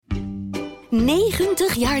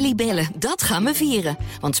90 jaar Libellen, dat gaan we vieren.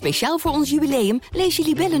 Want speciaal voor ons jubileum lees je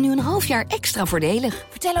Libellen nu een half jaar extra voordelig.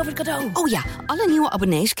 Vertel over het cadeau. Oh ja, alle nieuwe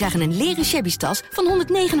abonnees krijgen een leren shabby tas van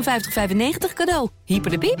 159,95 cadeau.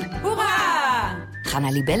 Hyper de piep. Hoera! Ga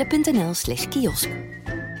naar libellen.nl/kiosk.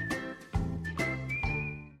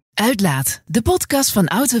 Uitlaat, de podcast van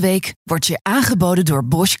Autoweek, wordt je aangeboden door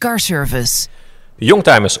Bosch Car Service.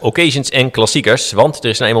 Youngtimers, occasions en klassiekers, want er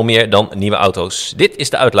is nou eenmaal meer dan nieuwe auto's. Dit is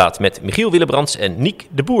de Uitlaat met Michiel Willebrands en Niek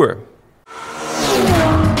de Boer.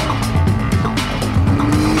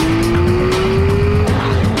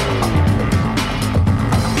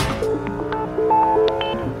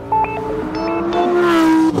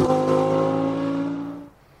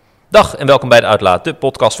 Dag en welkom bij de Uitlaat, de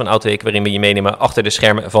podcast van Autoweek, waarin we je meenemen achter de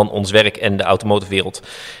schermen van ons werk en de automotivewereld.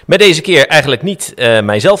 Met deze keer eigenlijk niet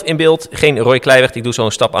mijzelf in beeld, geen Roy Kleiweg, ik doe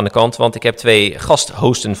zo'n stap aan de kant, want ik heb twee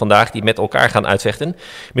gasthosten vandaag die met elkaar gaan uitvechten.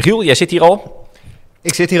 Michiel, jij zit hier al.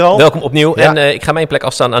 Ik zit hier al. Welkom opnieuw. Ja. En ik ga mijn plek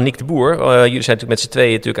afstaan aan Niek de Boer. Jullie zijn natuurlijk met z'n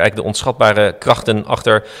tweeën natuurlijk eigenlijk de onschatbare krachten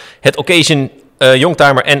achter het occasion,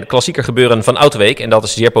 youngtimer en klassieker gebeuren van Autoweek. En dat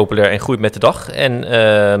is zeer populair en groeit met de dag.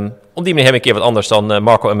 En op die manier hebben we een keer wat anders dan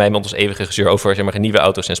Marco en mij met ons eeuwige gezeur over zeg maar, nieuwe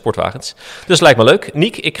auto's en sportwagens. Dus het lijkt me leuk.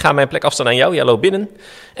 Niek, ik ga mijn plek afstaan aan jou. Jij loopt binnen. En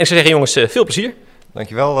ik zou zeggen, jongens, veel plezier.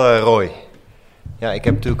 Dankjewel, Roy. Ja, ik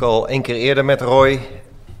heb natuurlijk al 1 keer eerder met Roy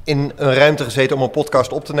in een ruimte gezeten om een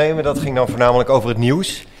podcast op te nemen. Dat ging dan voornamelijk over het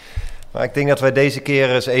nieuws. Maar ik denk dat wij deze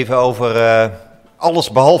keer eens even over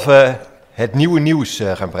alles behalve het nieuwe nieuws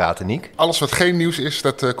gaan praten, Niek. Alles wat geen nieuws is,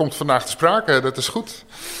 dat komt vandaag te sprake. Dat is goed.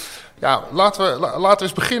 Ja, laten we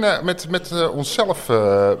eens beginnen met onszelf.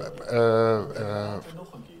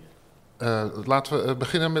 Laten we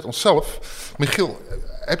beginnen met onszelf. Michiel,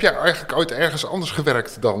 heb jij eigenlijk ooit ergens anders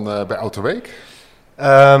gewerkt dan bij Autoweek?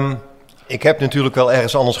 Ik heb natuurlijk wel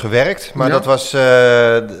ergens anders gewerkt, maar Ja?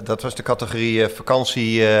 dat was de categorie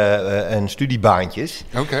vakantie- en studiebaantjes.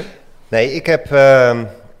 Oké. Nee, ik heb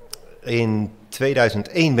in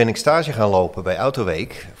 2001 ben ik stage gaan lopen bij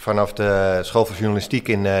Autoweek vanaf de school voor journalistiek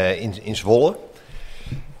in Zwolle.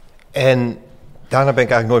 En daarna ben ik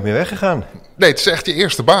eigenlijk nooit meer weggegaan. Nee, het is echt je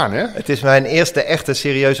eerste baan, hè? Het is mijn eerste echte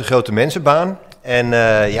serieuze grote mensenbaan. En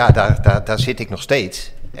daar zit ik nog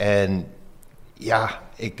steeds. En ja,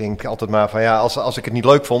 ik denk altijd maar van ja, als ik het niet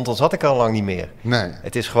leuk vond, dan zat ik er al lang niet meer. Nee.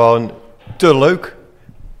 Het is gewoon te leuk,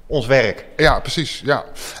 ons werk. Ja, precies. Ja.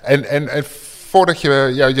 En voordat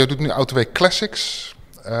jij doet nu Autoweek Classics.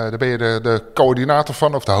 Daar ben je de coördinator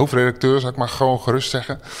van, of de hoofdredacteur, zou ik maar gewoon gerust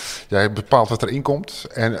zeggen. Jij bepaalt wat erin komt.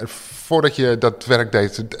 En voordat je dat werk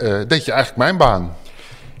deed, deed je eigenlijk mijn baan.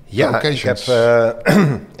 Ja,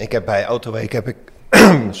 ik heb bij Autoweek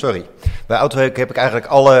Bij Autoweek heb ik eigenlijk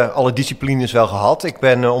alle disciplines wel gehad. Ik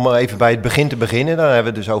ben, om even bij het begin te beginnen, dan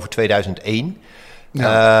hebben we het dus over 2001.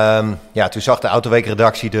 Ja. Toen zag de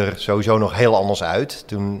Autoweek-redactie er sowieso nog heel anders uit.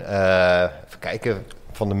 Toen, even kijken,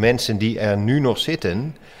 van de mensen die er nu nog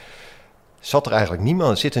zitten,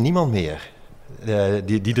 zit er niemand meer.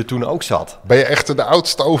 Die er toen ook zat. Ben je echt de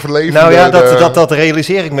oudste overlevende? Nou ja, dat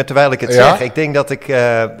realiseer ik me terwijl ik het zeg. Ik denk dat ik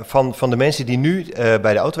van de mensen die nu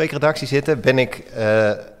bij de Autoweek-redactie zitten, ben ik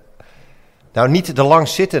nou niet de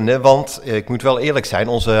langstzittende, want ik moet wel eerlijk zijn,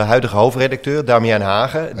 onze huidige hoofdredacteur, Damian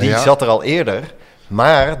Hagen, die zat er al eerder,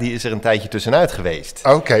 maar die is er een tijdje tussenuit geweest.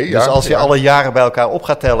 Oké, dus als je alle jaren bij elkaar op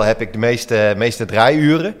gaat tellen, heb ik de meeste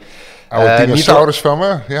draaiuuren. Oude dinosaurus van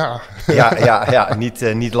me, ja. Ja,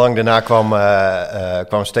 niet lang daarna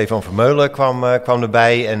kwam Stefan Vermeulen kwam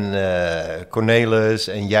erbij. En Cornelis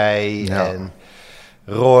en jij en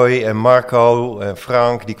Roy en Marco en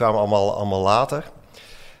Frank, die kwamen allemaal later.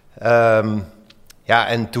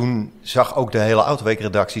 En toen zag ook de hele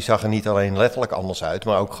Autoweek-redactie er niet alleen letterlijk anders uit,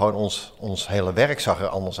 maar ook gewoon ons hele werk zag er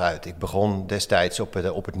anders uit. Ik begon destijds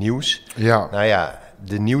op het nieuws. Ja. Nou ja,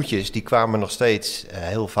 de nieuwtjes die kwamen nog steeds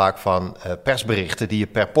heel vaak van persberichten die je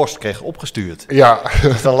per post kreeg opgestuurd. Ja.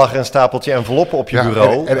 Dus dan lag er een stapeltje enveloppen op je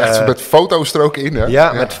bureau. En echt met foto's er ook in, hè?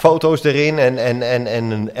 Ja, met foto's erin en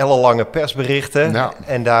een ellenlange persberichten. Ja.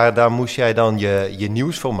 En daar moest jij dan je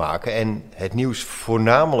nieuws voor maken. En het nieuws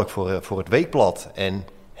voornamelijk voor het weekblad. En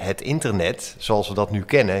het internet, zoals we dat nu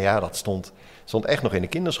kennen, ja, dat stond echt nog in de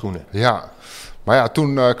kinderschoenen. Ja, maar ja,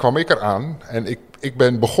 toen kwam ik eraan en ik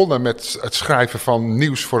ben begonnen met het schrijven van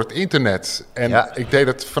nieuws voor het internet. En ik deed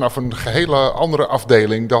het vanaf een gehele andere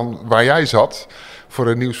afdeling dan waar jij zat, voor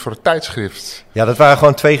het nieuws voor het tijdschrift. Ja, dat waren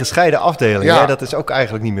gewoon 2 gescheiden afdelingen. Ja. Hè? Dat is ook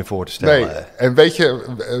eigenlijk niet meer voor te stellen. Nee, en weet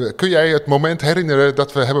je, kun jij het moment herinneren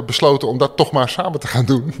dat we hebben besloten om dat toch maar samen te gaan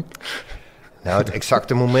doen? Nou, het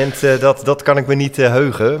exacte moment, dat kan ik me niet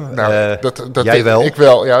heugen. Nou, jij wel? Ik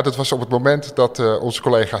wel, ja. Dat was op het moment dat onze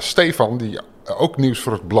collega Stefan, die ook nieuws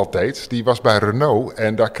voor het blad deed, die was bij Renault.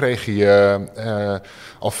 En daar kreeg hij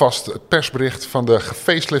alvast het persbericht van de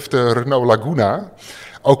gefacelifte Renault Laguna.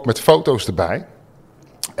 Ook met foto's erbij.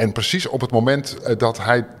 En precies op het moment dat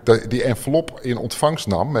hij die envelop in ontvangst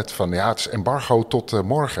nam met van het is embargo tot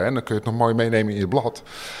morgen en dan kun je het nog mooi meenemen in je blad,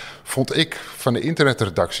 vond ik van de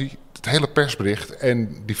internetredactie het hele persbericht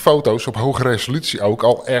en die foto's op hoge resolutie ook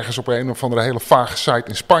al ergens op een of andere hele vage site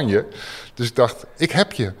in Spanje. Dus ik dacht, ik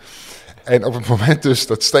heb je. En op het moment dus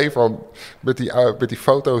dat Stefan met die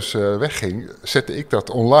foto's wegging, zette ik dat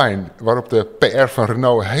online. Waarop de PR van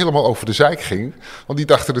Renault helemaal over de zeik ging. Want die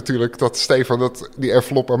dachten natuurlijk dat Stefan die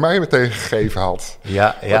envelop aan mij meteen gegeven had.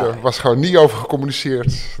 Ja. Maar er was gewoon niet over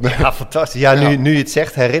gecommuniceerd. Ja, fantastisch. Ja, nu je het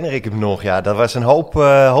zegt, herinner ik hem nog. Ja, dat was een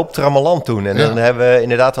hoop trammeland toen. En dan hebben we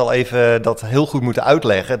inderdaad wel even dat heel goed moeten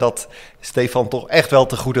uitleggen. Dat Stefan toch echt wel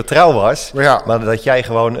te goede trouw was. Maar dat jij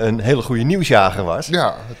gewoon een hele goede nieuwsjager was.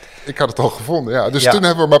 Ja, ik had het al gevonden, ja. Dus toen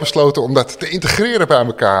hebben we maar besloten om dat te integreren bij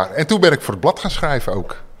elkaar. En toen ben ik voor het blad gaan schrijven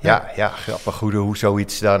ook. Ja, grappig hoe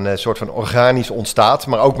zoiets dan een soort van organisch ontstaat.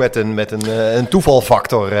 Maar ook met een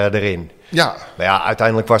toevalfactor erin. Ja. Maar ja,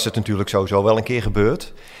 uiteindelijk was het natuurlijk sowieso wel een keer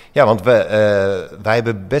gebeurd. Ja, want wij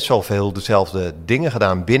hebben best wel veel dezelfde dingen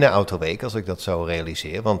gedaan binnen Autoweek, als ik dat zo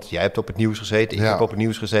realiseer. Want jij hebt op het nieuws gezeten, ik heb op het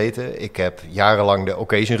nieuws gezeten. Ik heb jarenlang de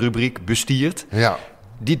occasion-rubriek bestierd. Ja.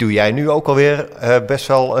 Die doe jij nu ook alweer best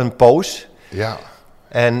wel een poos. Ja.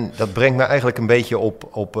 En dat brengt me eigenlijk een beetje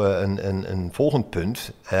op een volgend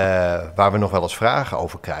punt, waar we nog wel eens vragen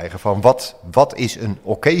over krijgen. Van wat is een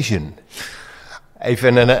occasion?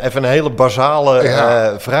 Even een hele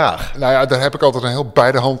basale vraag. Nou ja, daar heb ik altijd een heel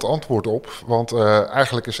beidehand antwoord op. Want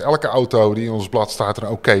eigenlijk is elke auto die in ons blad staat een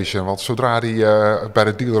occasion. Want zodra die bij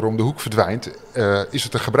de dealer om de hoek verdwijnt, is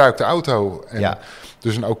het een gebruikte auto. En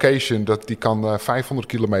dus een occasion, die kan 500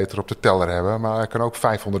 kilometer op de teller hebben. Maar hij kan ook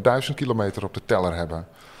 500.000 kilometer op de teller hebben.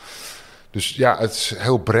 Dus ja, het is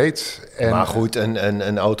heel breed. Maar goed,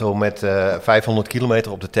 een auto met 500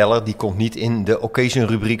 kilometer op de teller, die komt niet in de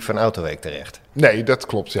occasion-rubriek van Autoweek terecht. Nee, dat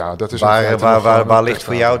klopt, ja. Dat is waar ligt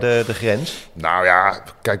voor jou de grens? Nou ja,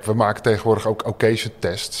 kijk, we maken tegenwoordig ook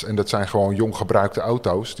occasion-tests. En dat zijn gewoon jong gebruikte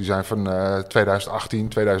auto's. Die zijn van 2018,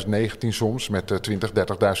 2019 soms, met 20.000,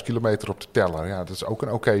 30.000 kilometer op de teller. Ja, dat is ook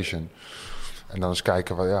een occasion. En dan eens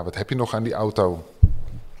kijken, wat heb je nog aan die auto?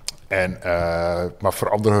 En, maar voor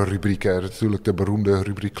andere rubrieken, natuurlijk de beroemde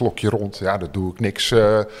rubriek Klokje Rond. Ja, daar doe ik niks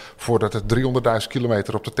voordat het 300.000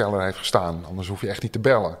 kilometer op de teller heeft gestaan. Anders hoef je echt niet te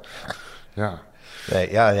bellen. Ja. Nee,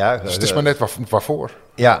 dus het is maar net waarvoor.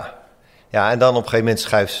 Ja, en dan op een gegeven moment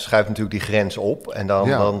schuift natuurlijk die grens op. En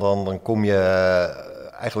dan kom je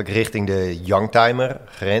eigenlijk richting de youngtimer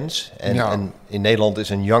grens. En in Nederland is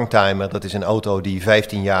een youngtimer, dat is een auto die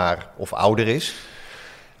 15 jaar of ouder is.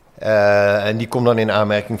 En die komt dan in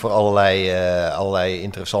aanmerking voor allerlei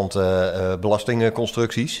interessante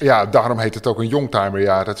belastingconstructies. Ja, daarom heet het ook een youngtimer.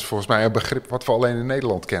 Ja, dat is volgens mij een begrip wat we alleen in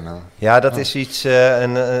Nederland kennen. Ja, dat is iets,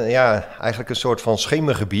 eigenlijk een soort van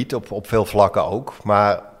schemergebied op veel vlakken ook.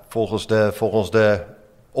 Maar volgens de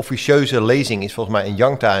officieuze lezing is volgens mij een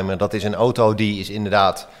youngtimer, dat is een auto die is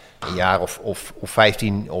inderdaad een jaar of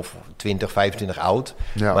 15 of 20, 25 oud.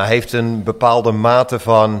 Ja. Maar heeft een bepaalde mate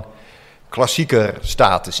van klassieker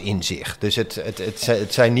status in zich. Dus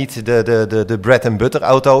het zijn niet de bread and butter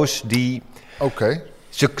auto's die... Oké.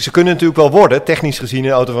 Ze kunnen natuurlijk wel worden, technisch gezien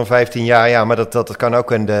een auto van 15 jaar. Ja, maar dat kan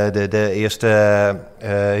ook de eerste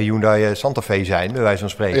Hyundai Santa Fe zijn, bij wijze van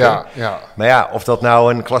spreken. Ja. Maar ja, of dat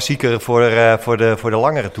nou een klassieker voor de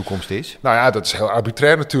langere toekomst is. Nou ja, dat is heel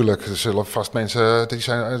arbitrair natuurlijk. Er zullen vast mensen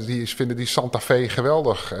die vinden die Santa Fe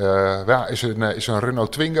geweldig. Is een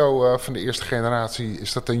Renault Twingo van de eerste generatie,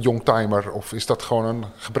 is dat een youngtimer of is dat gewoon een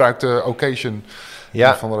gebruikte occasion?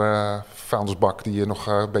 Ja. Van de vuilnisbak die je nog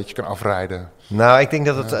een beetje kan afrijden. Nou, ik denk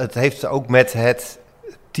dat het heeft ook met het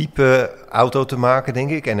type auto te maken, denk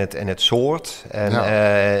ik. En het soort.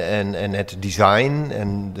 En het design.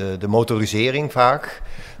 En de motorisering vaak.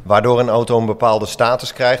 Waardoor een auto een bepaalde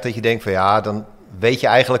status krijgt. Dat je denkt van ja, dan weet je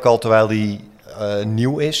eigenlijk al, terwijl die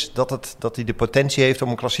nieuw is, dat hij de potentie heeft om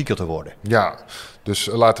een klassieker te worden. Ja, dus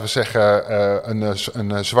laten we zeggen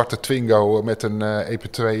een zwarte Twingo met een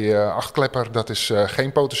EP2 8-klepper, dat is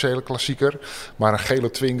geen potentiële klassieker. Maar een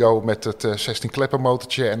gele Twingo met het 16-klepper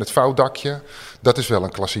motortje en het vouwdakje, dat is wel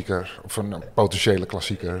een klassieker, of een potentiële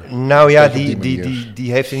klassieker. Nou ja,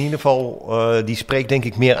 die heeft in ieder geval, die spreekt denk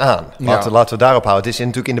ik meer aan. Laten we daarop houden. Het is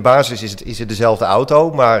natuurlijk in de basis is het dezelfde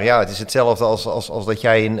auto, maar ja, het is hetzelfde als dat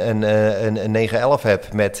jij een 911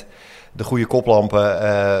 hebt met de goede koplampen,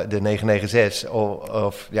 de 996,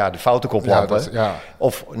 of de foute koplampen.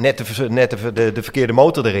 Of net de verkeerde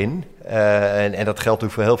motor erin. En dat geldt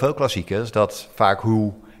natuurlijk voor heel veel klassiekers. Dat vaak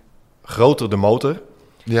hoe groter de motor,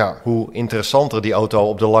 hoe interessanter die auto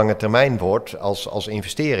op de lange termijn wordt als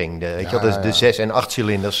investering. De 6 en 8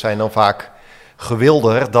 cilinders zijn dan vaak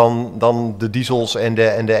gewilder dan de diesels en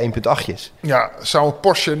de 1.8'jes. Ja, zou een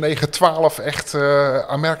Porsche 912 echt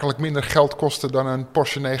aanmerkelijk minder geld kosten dan een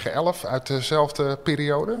Porsche 911 uit dezelfde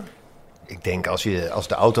periode? Ik denk als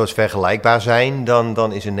de auto's vergelijkbaar zijn,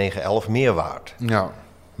 dan is een 911 meer waard. Ja.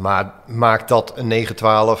 Maar maakt dat een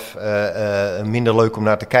 912 minder leuk om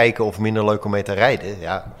naar te kijken of minder leuk om mee te rijden?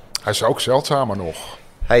 Ja. Hij is ook zeldzamer nog.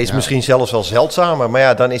 Hij is misschien zelfs wel zeldzamer, maar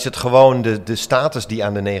ja, dan is het gewoon de status die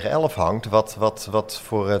aan de 911 hangt, wat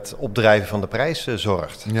voor het opdrijven van de prijs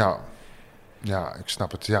zorgt. Ja, ik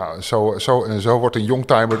snap het. Ja, zo wordt een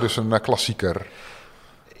youngtimer dus een klassieker.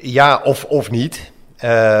 Ja, of niet.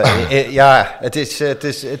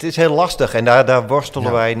 Het is heel lastig en daar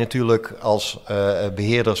worstelen wij natuurlijk als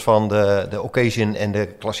beheerders van de occasion en de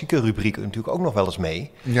klassieke rubriek natuurlijk ook nog wel eens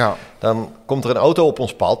mee. Ja. Dan komt er een auto op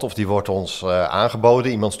ons pad of die wordt ons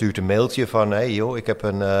aangeboden. Iemand stuurt een mailtje van, hey joh, ik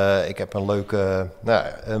heb een leuke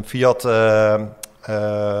een Fiat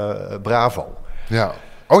Bravo. Ja.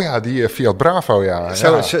 Oh ja, die Fiat Bravo, ja.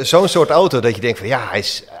 Zo'n soort auto dat je denkt van hij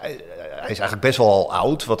is eigenlijk best wel al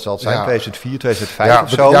oud. Wat zal het zijn? 2004, 2005 of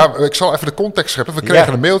zo? Ja, ik zal even de context scheppen. We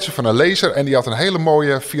kregen een mailtje van een lezer en die had een hele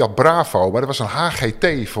mooie Fiat Bravo. Maar dat was een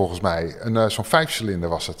HGT volgens mij. Zo'n 5-cilinder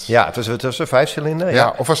was het. Ja, het was een 5-cilinder.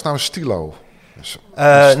 Ja, of was het nou een Stilo?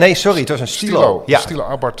 Nee, sorry, het was een Stilo. Ja. Stilo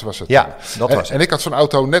Abarth was het. Ja, dat was het. En ik had zo'n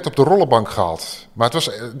auto net op de rollenbank gehad. Maar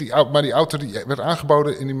die auto die werd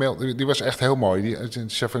aangeboden in die mail, die was echt heel mooi. Die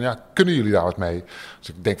zei van, kunnen jullie daar wat mee? Dus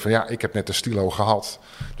ik denk van, ik heb net een Stilo gehad.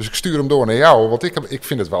 Dus ik stuur hem door naar jou, want ik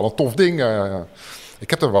vind het wel een tof ding. Ik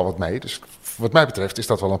heb er wel wat mee, dus wat mij betreft is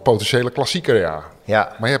dat wel een potentiële klassieker, ja.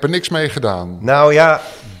 Maar je hebt er niks mee gedaan. Nou ja,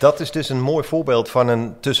 dat is dus een mooi voorbeeld van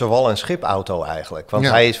een tussen wal en schip auto eigenlijk. Want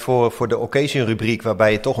hij is voor de occasion rubriek,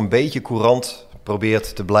 waarbij je toch een beetje courant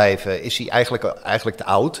probeert te blijven, is hij eigenlijk te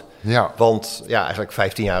oud. Ja. Want eigenlijk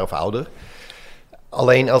 15 jaar of ouder.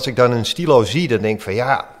 Alleen als ik dan een Stilo zie, dan denk ik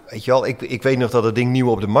van weet je wel, ik weet nog dat het ding nieuw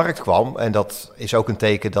op de markt kwam. En dat is ook een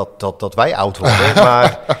teken dat wij oud worden.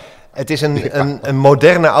 Maar het is een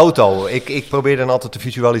moderne auto. Ik probeer dan altijd te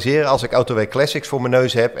visualiseren als ik Autoweek Classics voor mijn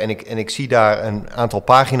neus heb. En ik zie daar een aantal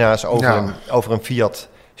pagina's over een Fiat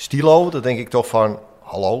Stilo. Dan denk ik toch van,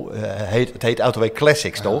 hallo, het heet Autoweek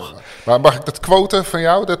Classics, toch? Maar mag ik dat quoten van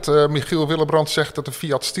jou? Dat Michiel Willebrand zegt dat de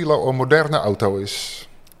Fiat Stilo een moderne auto is.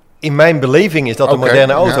 In mijn beleving is dat een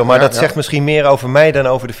moderne auto. Maar dat zegt misschien meer over mij dan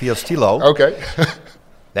over de Fiat Stilo. Oké.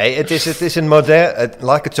 Nee, het is een modern,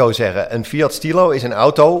 laat ik het zo zeggen. Een Fiat Stilo is een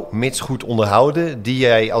auto, mits goed onderhouden, die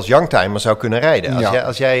jij als youngtimer zou kunnen rijden.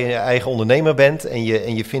 Als jij een eigen ondernemer bent en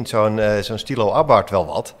je vindt zo'n Stilo Abarth wel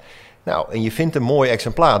wat, en je vindt een mooi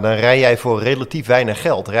exemplaar, dan rij jij voor relatief weinig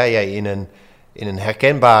geld. Rij jij in een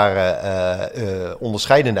herkenbare,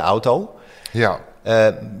 onderscheidende auto. Ja.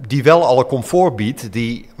 Die wel alle comfort biedt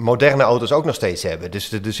die moderne auto's ook nog steeds hebben.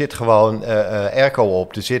 Dus er zit gewoon airco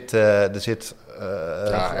op, er zit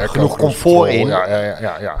genoeg comfort in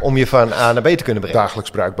om je van A naar B te kunnen brengen.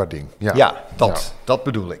 Dagelijks bruikbaar ding. Dat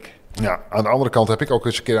bedoel ik. Ja, aan de andere kant heb ik ook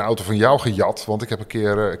eens een keer een auto van jou gejat. Want ik heb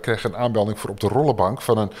kreeg een aanmelding voor op de rollenbank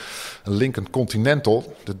van een Lincoln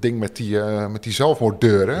Continental. Dat ding met die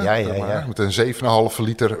zelfmoorddeuren. Met een 7,5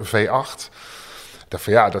 liter V8. Ik dacht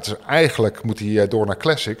van dat is eigenlijk moet hij door naar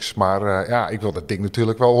Classics. Maar ik wil dat ding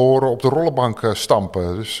natuurlijk wel horen op de rollenbank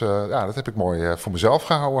stampen. Dus dat heb ik mooi voor mezelf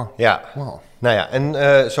gehouden. Ja. Wow. Nou ja,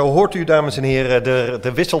 en zo hoort u, dames en heren,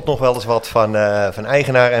 er wisselt nog wel eens wat van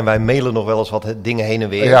eigenaar en wij mailen nog wel eens wat dingen heen en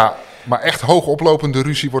weer. Ja, maar echt hoogoplopende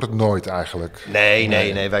ruzie wordt het nooit eigenlijk.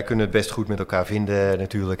 Nee, wij kunnen het best goed met elkaar vinden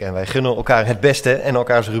natuurlijk en wij gunnen elkaar het beste en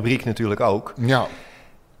elkaars rubriek natuurlijk ook. Ja.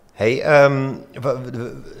 Hey,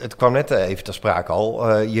 het kwam net even ter sprake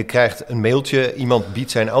al. Je krijgt een mailtje, iemand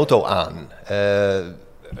biedt zijn auto aan.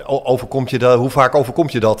 Hoe vaak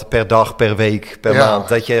overkomt je dat per dag, per week, per maand?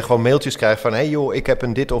 Dat je gewoon mailtjes krijgt van, hey joh, ik heb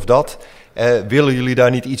een dit of dat. Willen jullie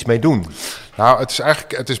daar niet iets mee doen? Nou,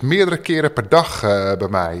 het is meerdere keren per dag bij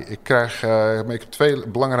mij. Ik heb 2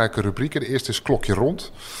 belangrijke rubrieken. De eerste is Klokje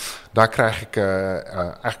Rond. Daar krijg ik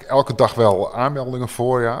eigenlijk elke dag wel aanmeldingen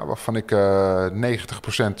voor, waarvan ik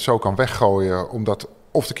 90% zo kan weggooien, omdat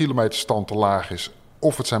of de kilometerstand te laag is,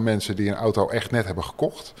 of het zijn mensen die een auto echt net hebben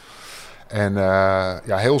gekocht. En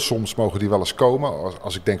heel soms mogen die wel eens komen.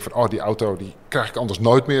 Als ik denk van, die auto die krijg ik anders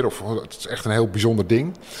nooit meer, of het is echt een heel bijzonder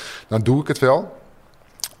ding, dan doe ik het wel.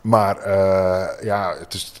 Maar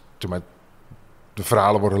het is de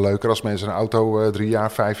verhalen worden leuker als mensen een auto 3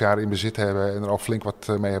 jaar, 5 jaar in bezit hebben en er al flink wat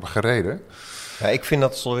mee hebben gereden. Ja, ik vind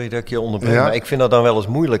dat, sorry dat ik je onderbreek, maar ik vind dat dan wel eens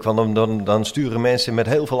moeilijk. Want dan sturen mensen met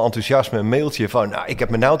heel veel enthousiasme een mailtje van... nou, ik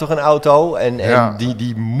heb nou toch een auto en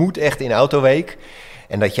die moet echt in Autoweek.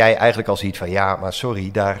 En dat jij eigenlijk al ziet van ja, maar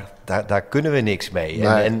sorry, daar kunnen we niks mee.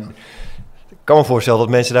 Nee. En ik kan me voorstellen dat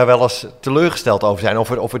mensen daar wel eens teleurgesteld over zijn.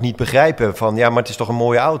 Of het niet begrijpen van ja, maar het is toch een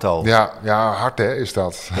mooie auto. Ja, hard hè, is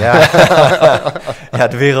dat. Ja, ja,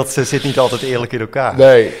 de wereld zit niet altijd eerlijk in elkaar.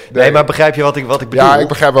 Nee, maar begrijp je wat ik bedoel? Ja, ik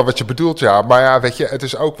begrijp wel wat je bedoelt, ja. Maar ja, weet je, het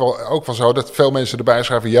is ook wel zo dat veel mensen erbij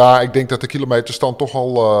schrijven... ja, ik denk dat de kilometerstand toch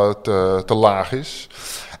al te laag is.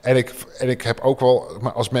 En ik heb ook wel,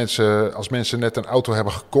 maar als mensen net een auto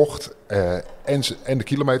hebben gekocht... en de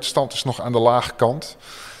kilometerstand is nog aan de lage kant...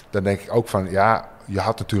 dan denk ik ook van, ja, je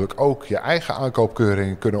had natuurlijk ook je eigen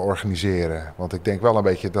aankoopkeuring kunnen organiseren. Want ik denk wel een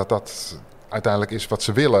beetje dat uiteindelijk is wat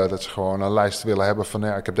ze willen. Dat ze gewoon een lijst willen hebben van,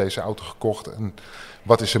 ja, ik heb deze auto gekocht en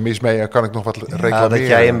wat is er mis mee en kan ik nog wat reclameren. Ja, dat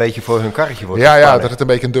jij een beetje voor hun karretje wordt Ja, dat het een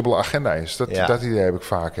beetje een dubbele agenda is. Dat idee heb ik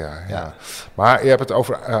vaak, ja. Maar je hebt het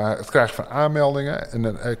over het krijgen van aanmeldingen. En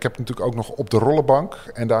ik heb natuurlijk ook nog op de rollenbank.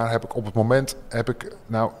 En daar heb ik op het moment,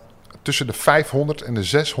 tussen de 500 en de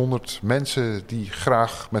 600 mensen die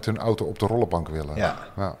graag met hun auto op de rollenbank willen.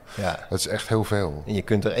 Ja. Dat is echt heel veel. En je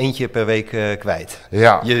kunt er eentje per week kwijt.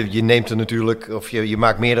 Ja. Je neemt er natuurlijk, of je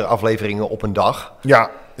maakt meerdere afleveringen op een dag.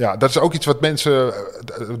 Ja, dat is ook iets wat mensen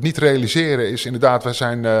niet realiseren. Is inderdaad, wij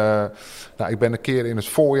zijn... ik ben een keer in het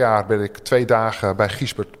voorjaar 2 dagen bij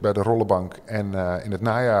Giesbert bij de rollenbank. En in het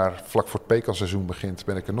najaar, vlak voor het pekanseizoen begint,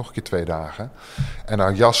 ben ik er nog een keer 2 dagen. En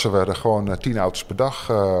dan jassen we er gewoon 10 auto's per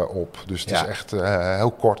dag op. Dus het is echt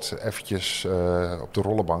heel kort eventjes op de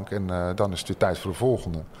rollenbank. En dan is het weer tijd voor de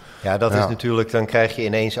volgende. Ja, dat is natuurlijk, dan krijg je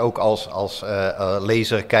ineens ook als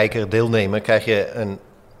lezer, kijker, deelnemer,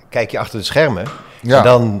 kijk je achter de schermen. Ja.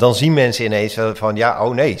 En dan zien mensen ineens van,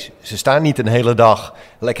 ze staan niet een hele dag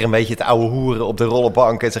lekker een beetje te ouwe hoeren op de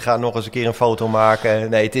rollenbank en ze gaan nog eens een keer een foto maken.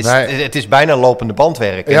 Nee, het is bijna lopende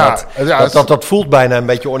bandwerk. Dat voelt bijna een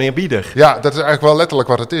beetje oneerbiedig. Ja, dat is eigenlijk wel letterlijk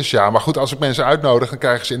wat het is, ja. Maar goed, als ik mensen uitnodig, dan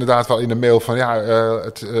krijgen ze inderdaad wel in de mail van,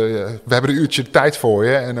 we hebben een uurtje tijd voor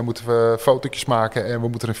je en dan moeten we fotootjes maken en we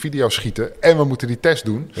moeten een video schieten en we moeten die test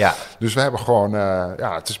doen. Ja. Dus we hebben gewoon,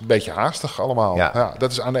 het is een beetje haastig allemaal. Ja,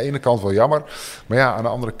 dat is aan de ene kant wel jammer. Maar ja, aan de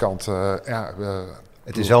andere kant,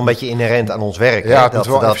 het is wel een beetje inherent aan ons werk. Ja, het moet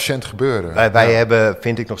wel efficiënt gebeuren. Wij hebben,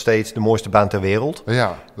 vind ik nog steeds, de mooiste baan ter wereld.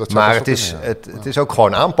 Ja, maar het is ook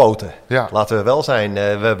gewoon aanpoten. Ja. Laten we wel zijn.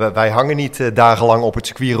 Wij hangen niet dagenlang op het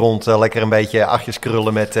circuit rond, lekker een beetje achtjes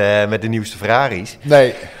krullen met de nieuwste Ferraris.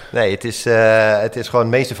 Nee, het is gewoon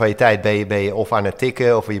de meeste van je tijd ben je of aan het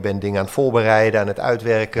tikken, of je bent dingen aan het voorbereiden, aan het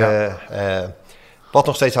uitwerken. Ja. Wat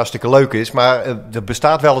nog steeds hartstikke leuk is, maar er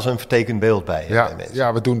bestaat wel eens een vertekend beeld bij mensen.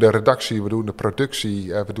 Ja, we doen de redactie, we doen de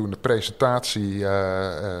productie, we doen de presentatie.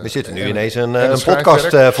 We zitten nu ineens een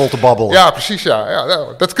podcast vol te babbelen. Ja, precies, ja.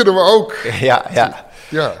 Dat kunnen we ook. Ja.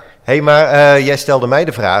 Hey, maar jij stelde mij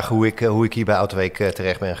de vraag hoe ik hier bij Autoweek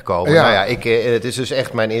terecht ben gekomen. Ja. Het is dus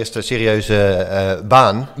echt mijn eerste serieuze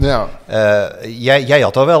baan. Ja. Jij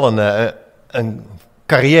had al wel een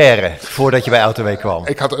carrière voordat je bij Autoweek kwam.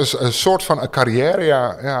 Ik had een soort van een carrière,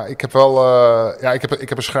 ja. Ik heb wel, ik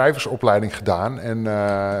heb een schrijversopleiding gedaan en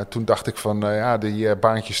toen dacht ik van, die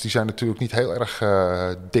baantjes die zijn natuurlijk niet heel erg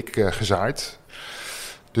dik gezaaid.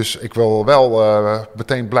 Dus ik wil wel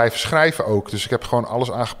meteen blijven schrijven ook. Dus ik heb gewoon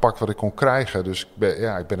alles aangepakt wat ik kon krijgen. Dus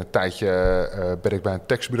ik ben een tijdje bij een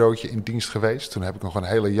tekstbureautje in dienst geweest. Toen heb ik nog een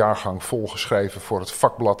hele jaargang volgeschreven voor het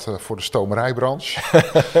vakblad voor de stomerijbranche.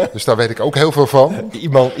 Dus daar weet ik ook heel veel van.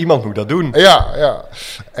 Iemand moet dat doen. Ja.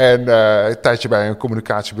 En een tijdje bij een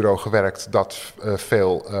communicatiebureau gewerkt dat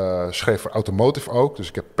veel schreef voor automotive ook. Dus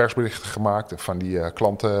ik heb persberichten gemaakt van die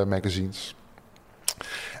klantenmagazines.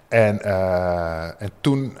 En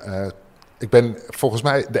toen, ik ben volgens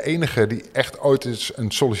mij de enige die echt ooit eens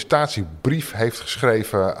een sollicitatiebrief heeft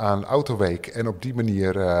geschreven aan Autoweek. En op die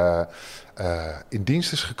manier in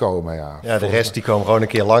dienst is gekomen, Ja, de rest die kwam gewoon een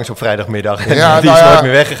keer langs op vrijdagmiddag en die is nooit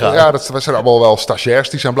meer weggegaan. Ja, dat zijn allemaal wel stagiairs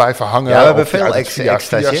die zijn blijven hangen. Ja, we hebben veel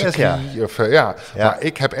ex-stagiairs, Maar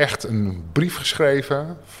ik heb echt een brief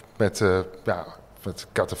geschreven met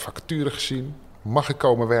ik had de vacature gezien. Mag ik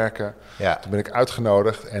komen werken? Ja. Toen ben ik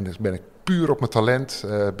uitgenodigd en dus ben ik puur op mijn talent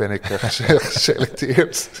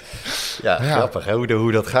geselecteerd. Ja, grappig hè,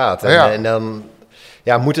 hoe dat gaat. En dan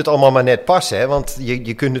moet het allemaal maar net passen. Hè? Want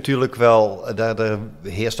je kunt natuurlijk wel, daar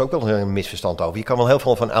heerst ook wel een misverstand over. Je kan wel heel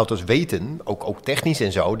veel van auto's weten, ook technisch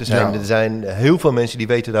en zo. Er zijn heel veel mensen die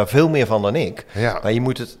weten daar veel meer van dan ik. Ja. Maar je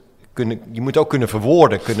moet het je moet ook kunnen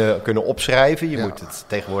verwoorden, kunnen opschrijven. Je moet het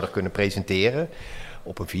tegenwoordig kunnen presenteren.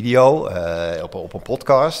 Op een video, op een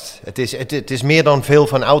podcast. Het is meer dan veel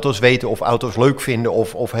van auto's weten of auto's leuk vinden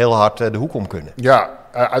of heel hard de hoek om kunnen. Ja,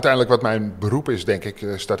 uiteindelijk wat mijn beroep is, denk ik,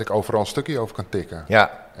 is dat ik overal een stukje over kan tikken.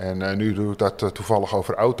 Ja. En nu doe ik dat toevallig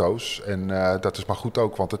over auto's. En dat is maar goed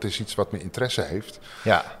ook, want het is iets wat me interesse heeft.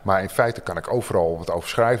 Ja. Maar in feite kan ik overal wat over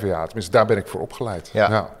schrijven. Ja, tenminste, daar ben ik voor opgeleid.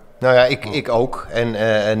 Ja. Nou ja, ik ook.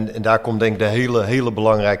 En daar komt denk ik de hele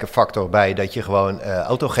belangrijke factor bij dat je gewoon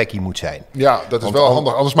autogekkie moet zijn. Ja, dat is wel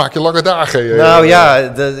handig. Anders maak je lange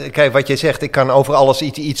dagen. Kijk, wat je zegt, ik kan over alles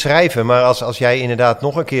iets schrijven. Maar als jij inderdaad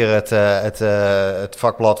nog een keer het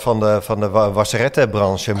vakblad van de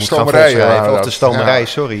wasserettenbranche moet gaan volschrijven. Of de stomerij,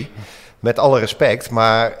 sorry. Met alle respect.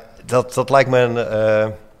 Maar dat lijkt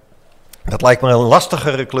me een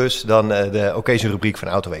lastigere klus dan de occasion-rubriek van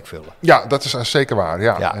Autoweek vullen. Ja, dat is zeker waar.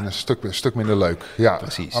 Ja. En een stuk minder leuk. Ja,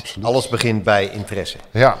 precies. Absoluut. Alles begint bij interesse.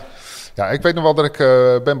 Ja, ik weet nog wel dat ik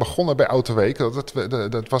ben begonnen bij Autoweek.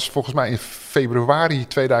 Dat was volgens mij in februari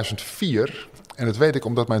 2004. En dat weet ik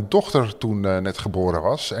omdat mijn dochter toen net geboren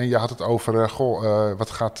was. En je had het over,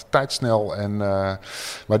 wat gaat tijd snel.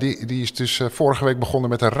 Maar die is dus vorige week begonnen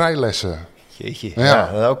met de rijlessen. Jeetje,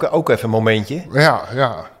 ja ook even een momentje.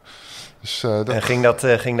 Ja. Dus, en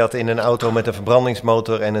ging dat in een auto met een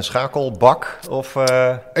verbrandingsmotor en een schakelbak? Of,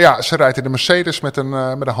 Ja, ze rijdt in de Mercedes met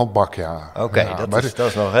een handbak, ja. Oké, dat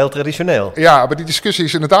is nog heel traditioneel. Ja, maar die discussie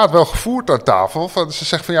is inderdaad wel gevoerd aan tafel. Ze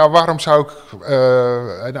zegt van waarom zou ik...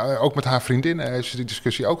 ook met haar vriendin heeft ze die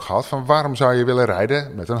discussie ook gehad. Van waarom zou je willen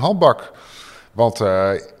rijden met een handbak? Want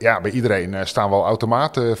bij iedereen staan wel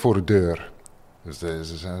automaten voor de deur. Dus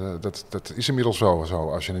dat is inmiddels zo.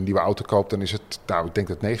 Als je een nieuwe auto koopt, dan is het, ik denk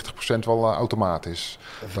dat 90% wel automaat is.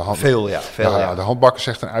 Veel. De handbak is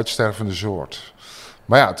echt een uitstervende soort.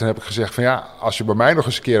 Maar ja, toen heb ik gezegd van als je bij mij nog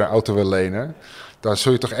eens een keer een auto wil lenen, dan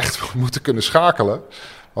zul je toch echt moeten kunnen schakelen.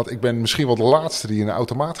 Want ik ben misschien wel de laatste die in een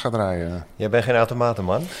automaat gaat rijden. Jij bent geen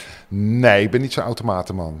automatenman? Nee, ik ben niet zo'n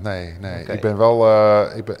automatenman. Nee. Okay. Ik ben wel...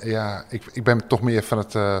 ik ben toch meer van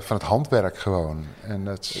het handwerk gewoon. En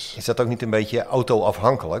Is dat ook niet een beetje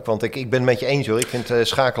auto-afhankelijk? Want ik ben het met je eens hoor. Ik vind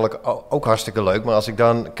schakelen ook hartstikke leuk. Maar als ik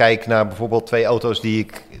dan kijk naar bijvoorbeeld 2 auto's die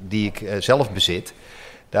ik zelf bezit,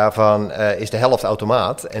 daarvan is de helft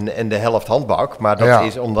automaat en de helft handbak. Maar dat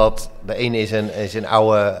is omdat de ene is een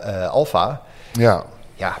oude Alfa. Ja.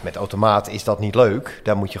 Ja, met automaat is dat niet leuk.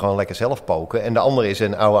 Daar moet je gewoon lekker zelf poken. En de andere is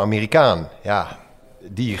een oude Amerikaan. Ja,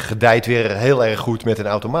 die gedijt weer heel erg goed met een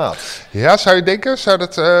automaat. Ja, zou je denken? Zou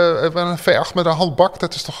dat een V8 met een handbak,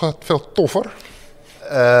 dat is toch veel toffer?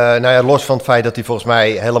 Los van het feit dat hij volgens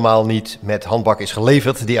mij helemaal niet met handbak is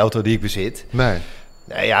geleverd, die auto die ik bezit. Nee.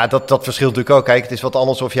 Nou ja, dat verschilt natuurlijk ook. Kijk, het is wat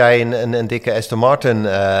anders of jij een dikke Aston Martin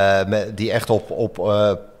die echt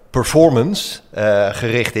op performance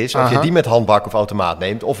gericht is. Of je die met handbak of automaat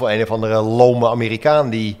neemt. Of een of andere lome Amerikaan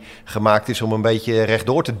die gemaakt is om een beetje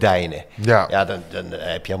rechtdoor te deinen. Ja, dan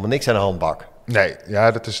heb je helemaal niks aan een handbak. Nee,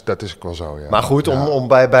 ja, dat is ook wel zo. Ja. Maar goed, om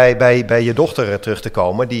bij je dochter terug te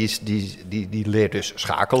komen, die leert dus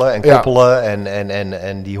schakelen en koppelen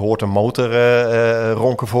en die hoort een motor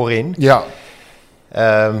ronken voorin.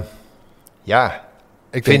 Ja.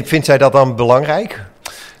 Vindt zij dat dan belangrijk?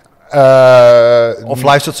 Of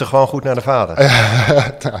luistert ze gewoon goed naar de vader?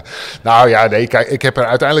 Nee, kijk, ik heb haar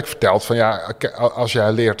uiteindelijk verteld van als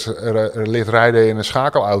jij leert rijden in een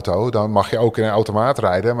schakelauto, dan mag je ook in een automaat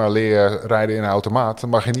rijden. Maar leer je rijden in een automaat, dan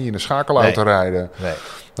mag je niet in een schakelauto rijden. Nee.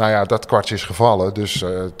 Nou ja, dat kwartje is gevallen,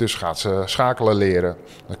 dus gaat ze schakelen leren.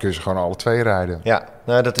 Dan kun je ze gewoon alle 2 rijden. Ja,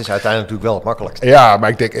 dat is uiteindelijk natuurlijk wel het makkelijkste. Ja, maar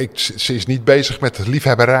ik denk, ze is niet bezig met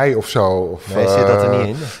liefhebberij of zo. Nee, zit dat er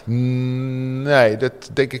niet in? Nee, dat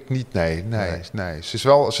denk ik niet. Nee.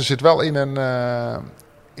 Ze zit wel in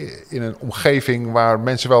een omgeving waar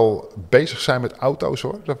mensen wel bezig zijn met auto's,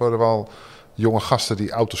 hoor. Er worden wel jonge gasten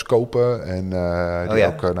die auto's kopen en die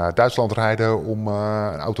ook naar Duitsland rijden om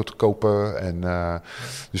een auto te kopen. En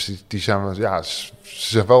dus die zijn, ze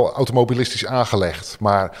zijn wel automobilistisch aangelegd,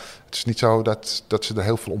 maar het is niet zo dat ze er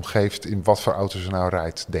heel veel om geeft in wat voor auto ze nou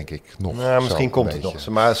rijdt, denk ik nog. Nou, misschien komt het nog.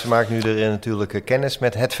 Ze maakt nu er natuurlijk kennis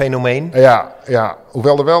met het fenomeen. Ja.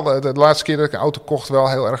 Hoewel er wel de laatste keer dat ik een auto kocht wel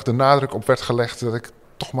heel erg de nadruk op werd gelegd dat ik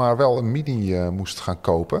toch maar wel een Mini moest gaan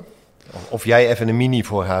kopen. Of jij even een Mini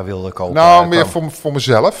voor haar wilde kopen? Nou, meer voor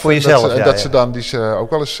mezelf. Voor jezelf, dat ze dan die ze ook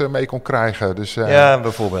wel eens mee kon krijgen. Dus,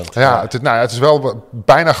 bijvoorbeeld. Ja, het is wel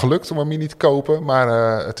bijna gelukt om een Mini te kopen, maar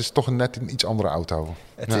het is toch net een iets andere auto.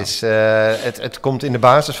 Het komt in de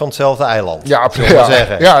basis van hetzelfde eiland. Ja,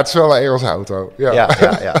 zeggen. Ja, het is wel een Engelse auto. Ja.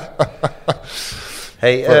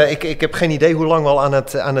 Hey, ik heb geen idee hoe lang we al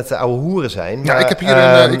aan het ouwe hoeren zijn. Ja, maar, ik heb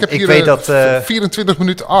hier 24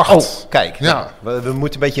 minuten 8. Oh, kijk. Ja. Nou, we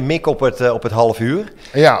moeten een beetje mikken op het half uur.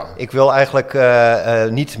 Ja. Ik wil eigenlijk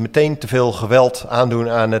niet meteen te veel geweld aandoen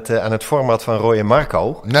aan het format van Roy en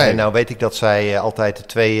Marco. Nee. En nou weet ik dat zij altijd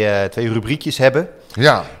twee rubriekjes hebben.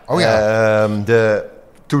 Ja. Oh ja. De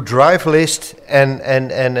to-drive list en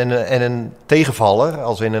een tegenvaller.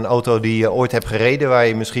 Als in een auto die je ooit hebt gereden waar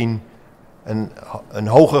je misschien een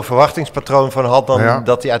hoger verwachtingspatroon van had dan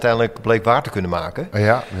dat hij uiteindelijk bleek waar te kunnen maken.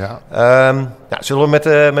 Ja. Nou, zullen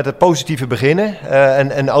we met het positieve beginnen?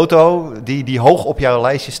 Een auto die hoog op jouw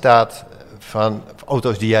lijstje staat van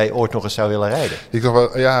auto's die jij ooit nog eens zou willen rijden. Ik dacht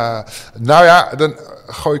wel, ja. Nou ja, dan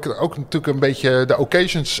gooi ik er ook natuurlijk een beetje de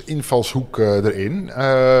occasions invalshoek erin.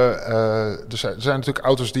 Er zijn natuurlijk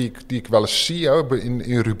auto's die ik wel eens zie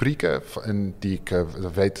in rubrieken. En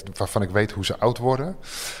waarvan ik weet hoe ze oud worden.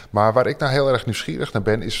 Maar waar ik nou heel erg nieuwsgierig naar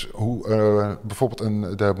ben, is hoe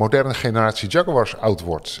bijvoorbeeld de moderne generatie Jaguars oud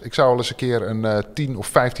wordt. Ik zou wel eens een keer een 10 of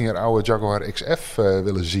 15 jaar oude Jaguar XF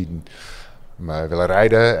willen zien. Willen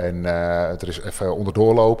rijden en er is even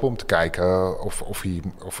onderdoor lopen om te kijken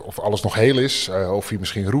of alles nog heel is. Of hij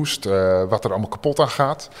misschien roest, wat er allemaal kapot aan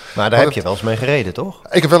gaat. Maar daar heb je wel eens mee gereden, toch?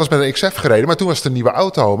 Ik heb wel eens met een XF gereden, maar toen was het een nieuwe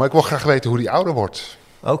auto. Maar ik wil graag weten hoe die ouder wordt.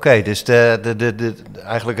 Oké, dus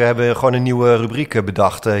eigenlijk hebben we gewoon een nieuwe rubriek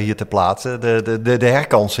bedacht hier te plaatsen. De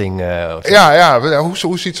herkansing. Ja,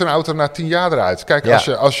 hoe ziet zo'n auto na 10 jaar eruit? Kijk,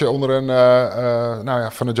 als je onder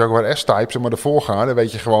een van de Jaguar S-Type, zeg maar de voorganger, dan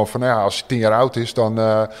weet je gewoon van, als hij 10 jaar oud is, dan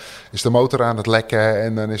is de motor aan het lekken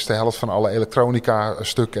en dan is de helft van alle elektronica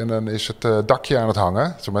stuk en dan is het dakje aan het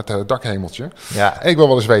hangen, zo met het dakhemeltje. Ja. En ik wil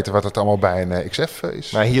wel eens weten wat het allemaal bij een XF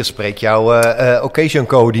is. Maar hier spreekt jouw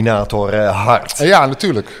occasion-coördinator hard. Ja, natuurlijk.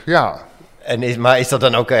 Ja. Maar is dat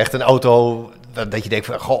dan ook echt een auto dat je denkt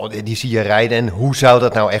van, goh, die zie je rijden en hoe zou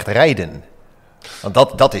dat nou echt rijden?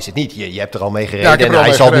 Want dat is het niet. Je hebt er al mee gereden en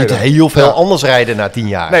hij zal niet heel veel anders rijden na 10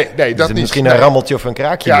 jaar. Nee, dat niet. Misschien een rammeltje of een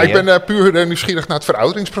kraakje Ja, meer. ik ben puur nieuwsgierig naar het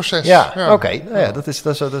verouderingsproces. Ja. Oké. Nou ja, dat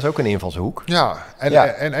is ook een invalshoek. Ja, en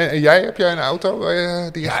jij, heb jij een auto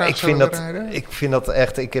die je graag zou willen rijden? Ik vind dat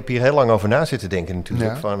echt, ik heb hier heel lang over na zitten denken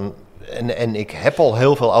natuurlijk. Ja. En ik heb al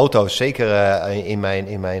heel veel auto's, zeker in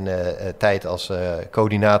mijn tijd als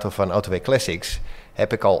coördinator van Autoweek Classics,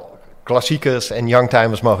 heb ik al klassiekers en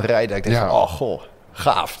youngtimers mogen rijden. Ik denk van, oh goh,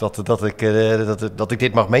 gaaf dat ik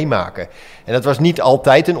dit mag meemaken. En dat was niet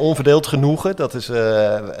altijd een onverdeeld genoegen. Dat is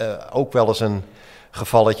ook wel eens een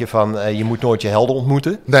gevalletje van, je moet nooit je helden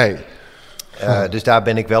ontmoeten. Nee. Dus daar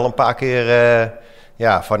ben ik wel een paar keer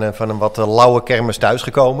van een wat lauwe kermis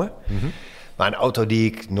thuisgekomen. Mm-hmm. Maar een auto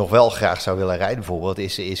die ik nog wel graag zou willen rijden bijvoorbeeld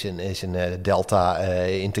is een Delta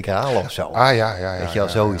Integrale of zo. Ah ja. Weet je wel,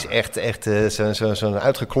 zoiets echt zo'n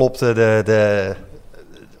uitgeklopte,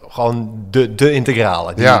 gewoon de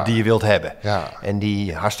Integrale die je wilt hebben. Ja. En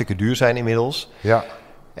die hartstikke duur zijn inmiddels. Ja.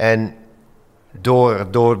 En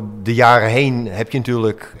door de jaren heen heb je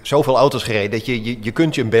natuurlijk zoveel auto's gereden dat je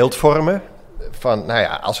kunt je een beeld vormen van,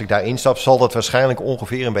 als ik daar instap zal dat waarschijnlijk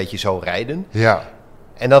ongeveer een beetje zo rijden. Ja.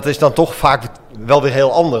 En dat is dan toch vaak wel weer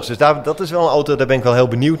heel anders. Dus dat is wel een auto, daar ben ik wel heel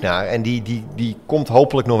benieuwd naar. En die komt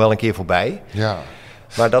hopelijk nog wel een keer voorbij. Ja.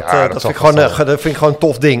 Maar dat vind ik gewoon een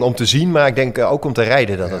tof ding om te zien. Maar ik denk ook om te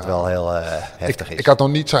rijden dat het wel heel heftig is. Ik had nog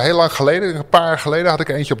niet zo heel lang geleden, een paar jaar geleden, had ik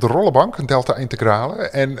eentje op de rollenbank, een Delta Integrale.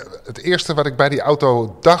 En het eerste wat ik bij die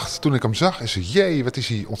auto dacht toen ik hem zag is, jee, wat is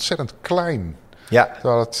hij ontzettend klein. Ja.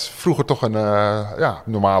 Terwijl het vroeger toch een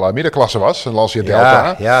normale middenklasse was, een Lancia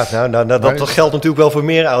Delta. Ja, dat geldt natuurlijk wel voor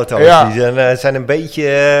meer auto's. Ja. Die zijn een beetje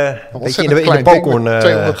in de popcorn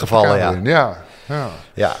gevallen.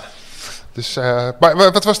 Ja. Dus, maar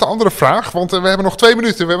wat was de andere vraag? Want we hebben nog 2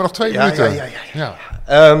 minuten.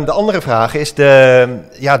 Ja. De andere vraag is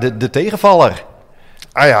de tegenvaller.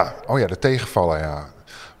 Ah ja, de tegenvaller, ja.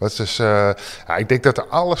 Ik denk dat de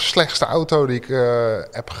allerslechtste auto die ik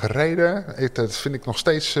heb gereden, dat vind ik nog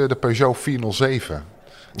steeds de Peugeot 407.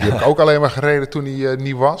 Die heb ik ook alleen maar gereden toen die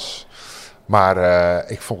nieuw was. Maar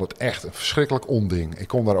ik vond het echt een verschrikkelijk onding. Ik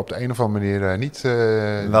kon daar op de een of andere manier niet...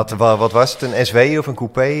 Wat was het? Een SW of een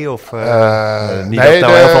coupé? Of niet dat het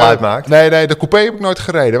nou heel veel uitmaakt? Nee, de coupé heb ik nooit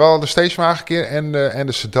gereden. Wel de stagewagen een keer en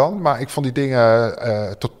de sedan. Maar ik vond die dingen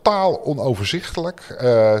totaal onoverzichtelijk.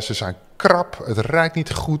 Ze zijn krap, het rijdt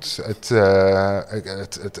niet goed,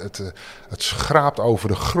 het schraapt over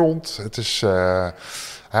de grond. Het is,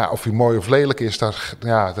 of hij mooi of lelijk is, daar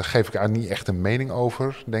geef ik niet echt een mening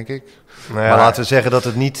over, denk ik. Nou ja, laten we zeggen dat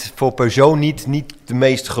het niet voor Peugeot niet de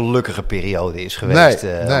meest gelukkige periode is geweest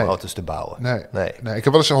om auto's te bouwen. Nee. Ik heb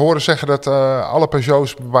wel eens horen zeggen dat alle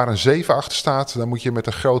Peugeots waar een 7 achter staat, dan moet je met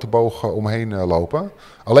een grote boog omheen lopen.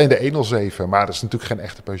 Alleen de 107, maar dat is natuurlijk geen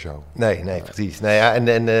echte Peugeot. Nee, precies. Nou ja, en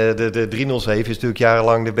de 307 is natuurlijk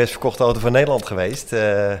jarenlang de best verkochte auto van Nederland geweest.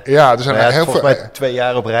 Er zijn heel volgens mij 2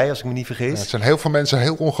 jaar op rij, als ik me niet vergis. Er zijn heel veel mensen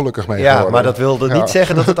heel ongelukkig mee geworden. Ja, maar dat wilde niet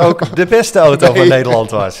zeggen dat het ook de beste auto van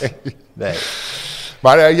Nederland was. Nee.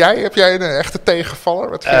 Maar heb jij een echte tegenvaller?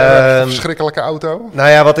 Wat een verschrikkelijke auto? Nou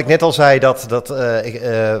ja, wat ik net al zei, dat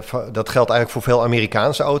geldt eigenlijk voor veel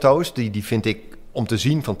Amerikaanse auto's. Die vind ik om te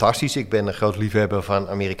zien fantastisch. Ik ben een groot liefhebber van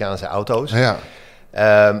Amerikaanse auto's. Ja.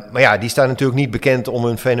 Maar ja, die staan natuurlijk niet bekend om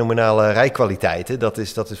hun fenomenale rijkwaliteiten. Dat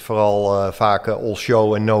is vooral vaak all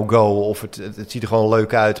show en no go. Of het ziet er gewoon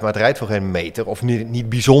leuk uit, maar het rijdt voor geen meter. Of niet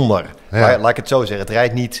bijzonder. Ja. Maar laat ik het zo zeggen, het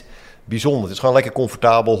rijdt niet bijzonder. Het is gewoon lekker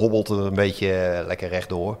comfortabel, hobbelt er een beetje lekker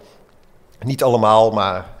rechtdoor. Niet allemaal,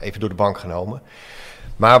 maar even door de bank genomen.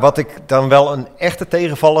 Maar wat ik dan wel een echte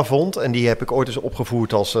tegenvaller vond, en die heb ik ooit eens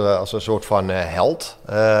opgevoerd als een soort van held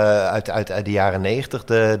uit de jaren 90,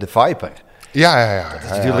 de Viper. Ja. Dat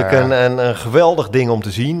is natuurlijk een geweldig ding om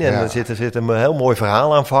te zien. En er zit een heel mooi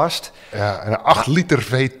verhaal aan vast. Ja, een 8 liter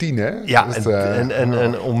V10, hè? Ja,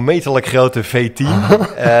 een onmetelijk grote V10.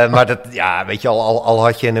 Maar dat, weet je, al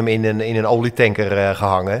had je hem in een olietanker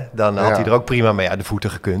gehangen, dan had hij er ook prima mee aan de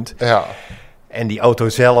voeten gekund. Ja. En die auto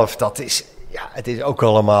zelf, dat is... Ja, het is ook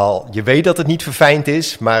allemaal... Je weet dat het niet verfijnd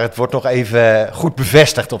is, maar het wordt nog even goed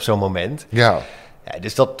bevestigd op zo'n moment. Ja.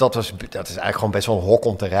 Dus dat is eigenlijk gewoon best wel een hok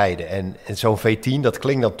om te rijden. En zo'n V10, dat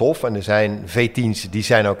klinkt dan tof. En er zijn V10's, die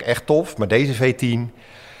zijn ook echt tof. Maar deze V10,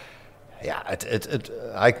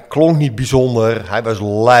 hij klonk niet bijzonder. Hij was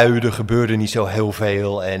lui, er gebeurde niet zo heel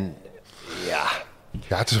veel. En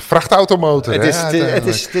ja, het is een vrachtautomotor.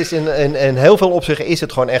 Het is in heel veel opzichten is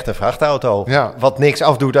het gewoon echt een vrachtauto. Ja. Wat niks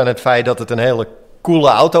afdoet aan het feit dat het een hele coole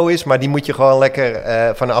auto is. Maar die moet je gewoon lekker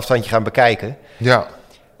van een afstandje gaan bekijken. Ja.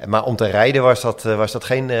 Maar om te rijden was dat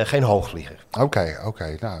geen hoogvlieger. Oké.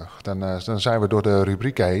 Nou, dan zijn we door de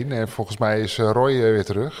rubrieken heen. En volgens mij is Roy weer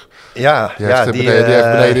terug. Ja, die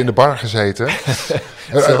heeft beneden in de bar gezeten.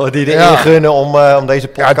 Zullen we die erin gunnen om deze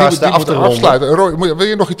podcast af te ronden? Roy, wil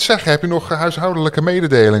je nog iets zeggen? Heb je nog huishoudelijke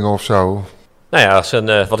mededelingen of zo? Nou ja,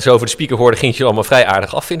 wat ik zo over de speaker hoorde, ging het je allemaal vrij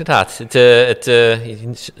aardig af inderdaad.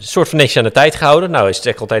 Een soort van netjes aan de tijd gehouden. Nou, is het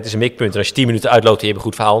echt altijd een mikpunt. En als je 10 minuten uitloopt en je hebt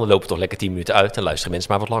een goed verhaal, dan lopen toch lekker 10 minuten uit. Dan luisteren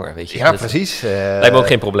mensen maar wat langer, weet je. Ja, precies. Lijkt me ook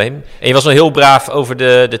geen probleem. En je was nog heel braaf over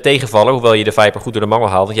de tegenvaller, hoewel je de Viper goed door de mangel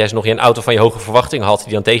haalde. Want jij is nog een auto van je hoge verwachtingen had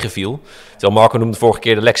die dan tegenviel. Terwijl Marco noemde de vorige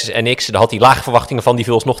keer de Lexus NX. Daar had hij lage verwachtingen van, die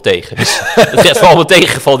viel alsnog tegen. Dus dat is vooral een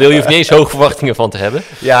tegengeval deel. Je hoeft niet eens hoge verwachtingen van te hebben.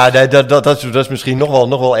 Ja, dat is misschien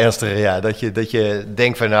nog wel ernstiger. Ja. Dat je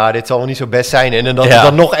denkt van, dit zal wel niet zo best zijn. En dat het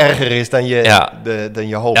dan nog erger is dan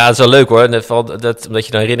je hoopt. Ja, dat is wel leuk hoor. Omdat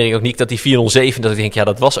je dan herinnering ook niet dat die 407, dat ik denk,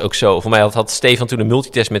 dat was ook zo. Voor mij had Stefan toen een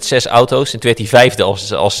multitest met 6 auto's. En toen werd hij 5e,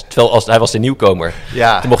 terwijl hij was de nieuwkomer.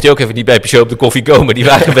 Ja. Toen mocht hij ook even niet bij Peugeot op de koffie komen. Die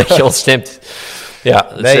waren een beetje ontstemd. Ja,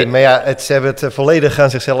 maar ze hebben het volledig aan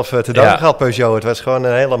zichzelf te danken gehad, Peugeot. Het was gewoon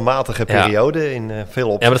een hele matige periode in veel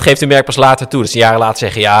opzichten. Ja, maar dat geeft de merk pas later toe. Dus jaren later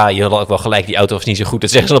zeggen, je had ook wel gelijk, die auto was niet zo goed. Dat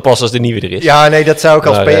zeggen ze dan pas als de nieuwe er is. Ja, nee, dat zou ik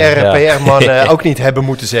als PR-man ook niet hebben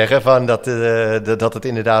moeten zeggen. Van dat het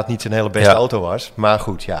inderdaad niet zijn hele beste auto was. Maar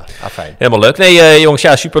goed, fijn. Helemaal leuk. Nee,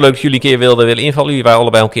 jongens, superleuk dat jullie een keer willen invallen. Jullie waren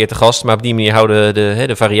allebei een keer te gast. Maar op die manier houden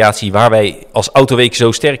de variatie waar wij als Autoweek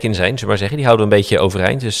zo sterk in zijn, zullen we maar zeggen, die houden we een beetje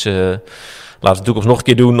overeind. Dus... laten we de toekomst nog een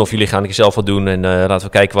keer doen, of jullie gaan een keer zelf wat doen. En laten we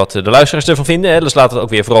kijken wat de luisteraars ervan vinden. Hè. Dus laten we het ook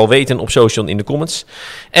weer vooral weten op social en in de comments.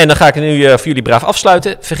 En dan ga ik het nu voor jullie braaf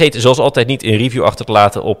afsluiten. Vergeet zoals altijd niet een review achter te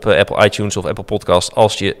laten op Apple iTunes of Apple Podcast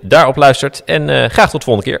als je daarop luistert. En graag tot de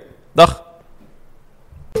volgende keer. Dag!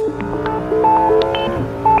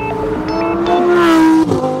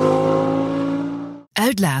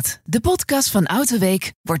 Uitlaat, de podcast van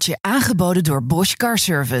Autoweek, wordt je aangeboden door Bosch Car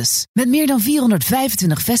Service. Met meer dan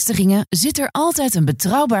 425 vestigingen zit er altijd een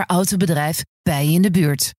betrouwbaar autobedrijf bij je in de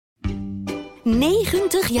buurt.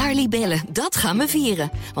 90 jaar Libellen, dat gaan we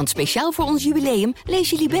vieren. Want speciaal voor ons jubileum lees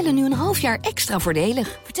je Libellen nu een half jaar extra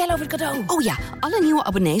voordelig. Vertel over het cadeau. Oh ja, alle nieuwe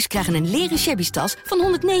abonnees krijgen een leren shabby tas van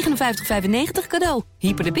 €159,95 cadeau.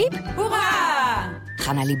 Hyper de piep. Hoera!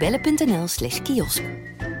 Ga naar libellen.nl/kiosk.